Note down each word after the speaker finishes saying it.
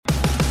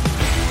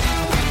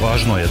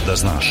Važno je da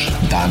znaš.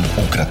 Dan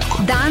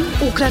ukratko. Dan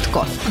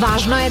ukratko.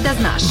 Važno je da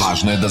znaš.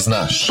 Važno je da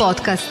znaš.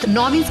 Podcast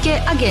novinske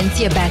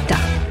agencije Beta.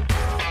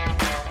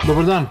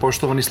 Dobar dan,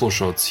 poštovani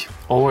slušalci.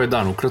 Ovo je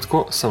Dan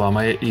ukratko, sa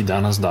vama je i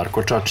danas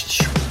Darko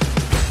Čačić.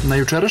 Na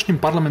jučerašnjim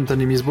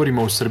parlamentarnim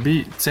izborima u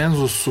Srbiji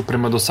cenzus su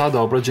prema do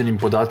sada obrađenim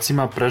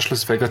podacima prešle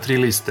svega 3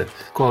 liste.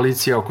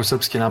 Koalicija oko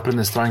Srpske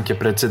napredne stranke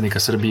predsednika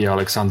Srbije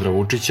Aleksandra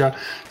Vučića,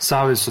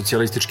 Savez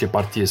socijalističke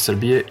partije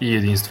Srbije i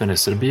Jedinstvene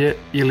Srbije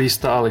i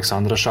lista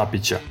Aleksandra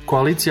Šapića.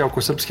 Koalicija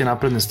oko Srpske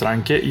napredne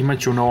stranke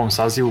imaće u novom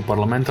sazivu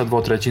parlamenta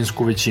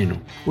 2/3 većinu.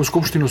 U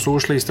Skupštinu su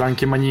ušle i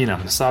stranke manjina,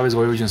 Savez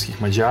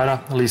vojvođanskih Mađara,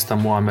 lista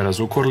Muamera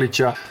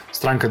Zukorlića,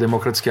 Stranka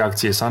demokratske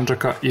akcije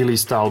Sandžaka i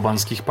lista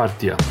albanskih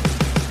partija.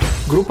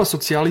 Grupa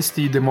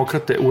socijalisti i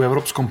demokrate u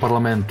Evropskom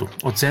parlamentu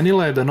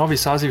ocenila je da novi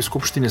saziv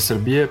Skupštine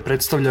Srbije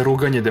predstavlja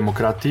ruganje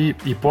demokratiji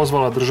i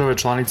pozvala države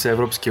članice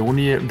Evropske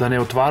unije da ne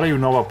otvaraju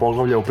nova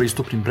poglavlja u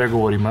pristupnim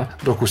pregovorima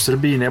dok u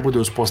Srbiji ne bude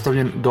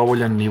uspostavljen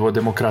dovoljan nivo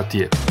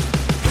demokratije.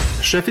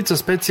 Šefica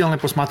specijalne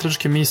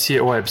posmatračke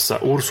misije OEBS-a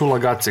Ursula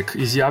Gacek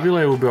izjavila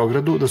je u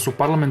Beogradu da su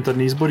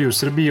parlamentarni izbori u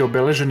Srbiji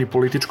obeleženi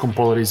političkom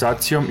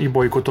polarizacijom i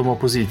bojkotom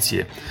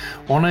opozicije.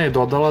 Ona je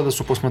dodala da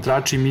su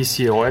posmatrači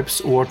misije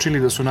OEBS uočili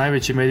da su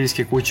najveće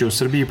medijske kuće u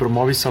Srbiji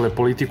promovisale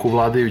politiku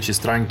vladajuće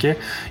stranke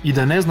i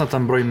da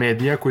neznatan broj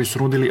medija koji su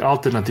nudili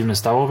alternativne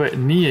stavove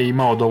nije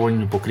imao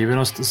dovoljnu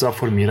pokrivenost za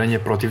formiranje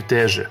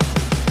protivteže.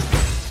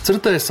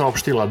 CRTA je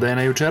saopštila da je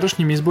na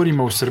jučerašnjim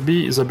izborima u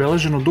Srbiji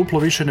zabeleženo duplo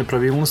više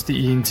nepravilnosti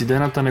i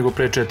incidenata nego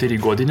pre 4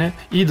 godine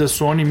i da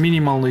su oni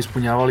minimalno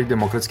ispunjavali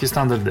demokratske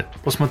standarde.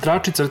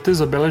 Posmatrači CRTE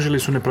zabeležili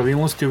su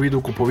nepravilnosti u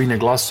vidu kupovine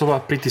glasova,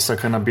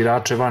 pritisaka na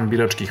birače van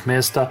biračkih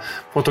mesta,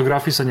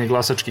 fotografisanje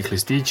glasačkih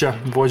listića,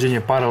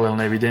 vođenje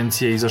paralelne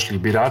evidencije izašlih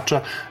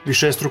birača,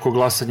 višestruko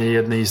glasanje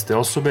jedne iste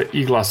osobe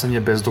i glasanje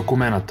bez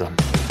dokumenata.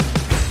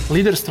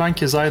 Lider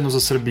stranke Zajedno za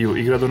Srbiju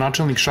i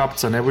gradonačelnik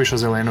Šapca Nebojša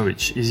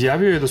Zelenović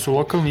izjavio je da su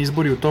lokalni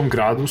izbori u tom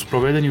gradu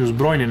sprovedeni uz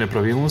brojne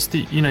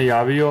nepravilnosti i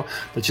najavio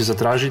da će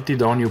zatražiti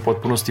da oni u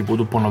potpunosti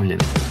budu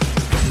ponovljeni.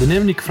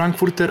 Dnevnik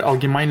Frankfurter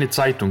Allgemeine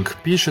Zeitung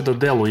piše da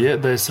deluje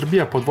da je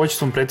Srbija pod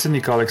vođstvom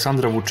predsednika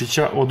Aleksandra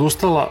Vučića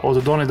odustala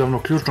od donedavno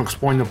ključnog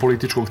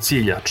spoljnopolitičkog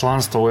cilja,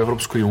 članstva u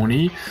Evropskoj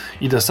uniji,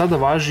 i da sada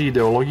važi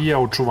ideologija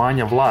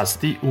očuvanja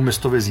vlasti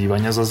umesto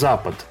vezivanja za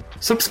zapad.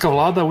 Srpska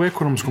vlada u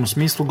ekonomskom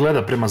smislu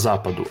gleda prema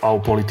zapadu, a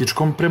u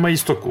političkom prema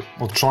istoku.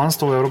 Od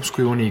članstva u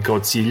Evropskoj uniji kao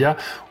cilja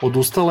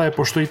odustala je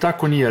pošto i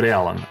tako nije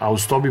realan, a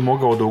uz to bi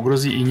mogao da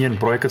ugrozi i njen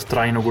projekat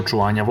trajnog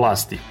očuvanja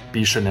vlasti,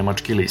 piše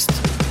nemački list.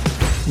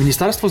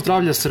 Ministarstvo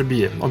zdravlja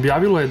Srbije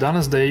objavilo je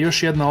danas da je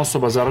još jedna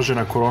osoba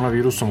zaražena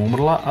koronavirusom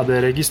umrla, a da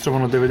je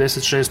registrovano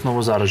 96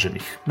 novo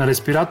zaraženih. Na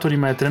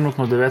respiratorima je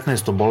trenutno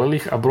 19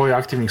 obolelih, a broj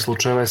aktivnih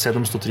slučajeva je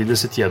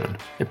 731.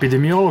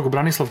 Epidemiolog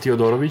Branislav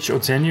Tiodorović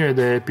ocenio je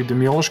da je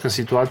epidemiološka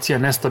situacija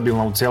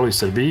nestabilna u celoj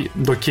Srbiji,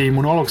 dok je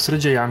imunolog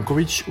Srđa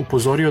Janković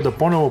upozorio da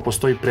ponovo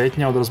postoji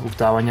pretnja od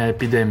razbuktavanja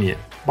epidemije.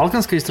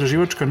 Balkanska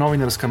istraživačka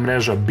novinarska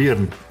mreža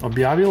BIRN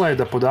objavila je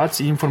da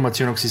podaci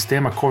informacionog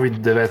sistema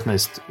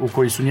COVID-19, u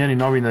koji su njeni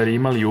novinari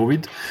imali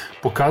uvid,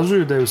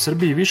 pokazuju da je u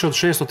Srbiji više od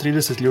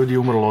 630 ljudi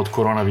umrlo od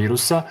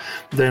koronavirusa,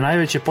 da je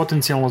najveće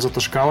potencijalno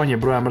zataškavanje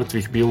broja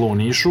mrtvih bilo u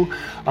Nišu,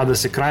 a da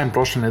se krajem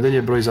prošle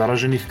nedelje broj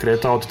zaraženih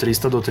kretao od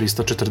 300 do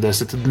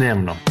 340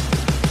 dnevno.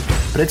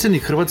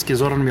 Predsednik Hrvatske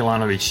Zoran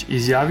Milanović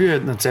izjavio je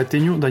na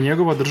Cetinju da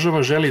njegova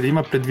država želi da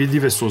ima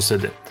predvidive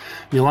susede.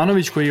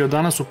 Milanović, koji je od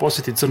danas u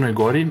poseti Crnoj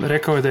Gori,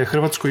 rekao je da je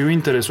Hrvatskoj u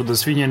interesu da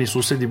svi njeni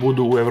susedi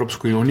budu u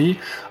Evropskoj uniji,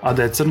 a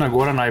da je Crna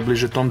Gora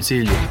najbliže tom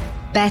cilju.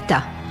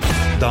 Beta.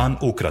 Dan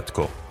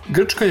ukratko.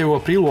 Grčka je u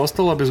aprilu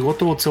ostala bez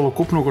gotovo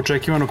celokupnog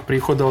očekivanog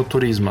prihoda od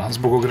turizma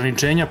zbog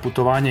ograničenja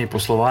putovanja i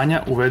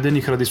poslovanja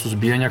uvedenih radi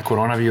suzbijanja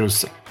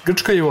koronavirusa.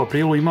 Grčka je u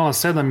aprilu imala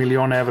 7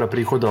 miliona evra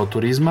prihoda od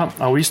turizma,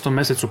 a u istom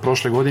mesecu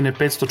prošle godine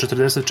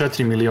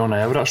 544 miliona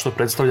evra, što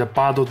predstavlja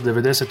pad od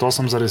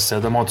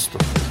 98,7%.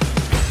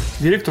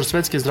 Direktor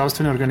Svetske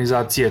zdravstvene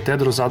organizacije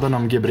Tedros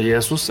Adhanom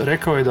Ghebreyesus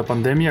rekao je da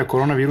pandemija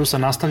koronavirusa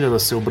nastavlja da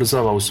se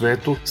ubrzava u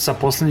svetu sa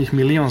poslednjih 1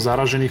 milion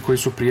zaraženih koji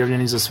su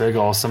prijavljeni za svega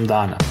 8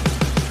 dana.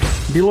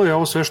 Bilo je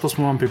ovo sve što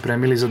smo vam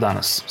pripremili za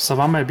danas. Sa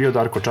vama je bio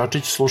Darko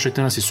Čačić,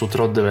 slušajte nas i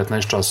sutra od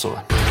 19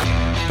 časova.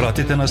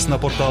 Pratite nas na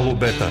portalu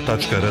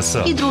beta.rs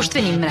I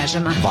društvenim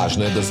mrežama.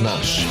 Važno je da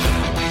znaš.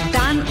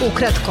 Dan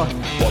ukratko.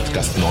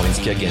 Podcast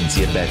novinske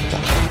agencije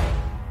Beta.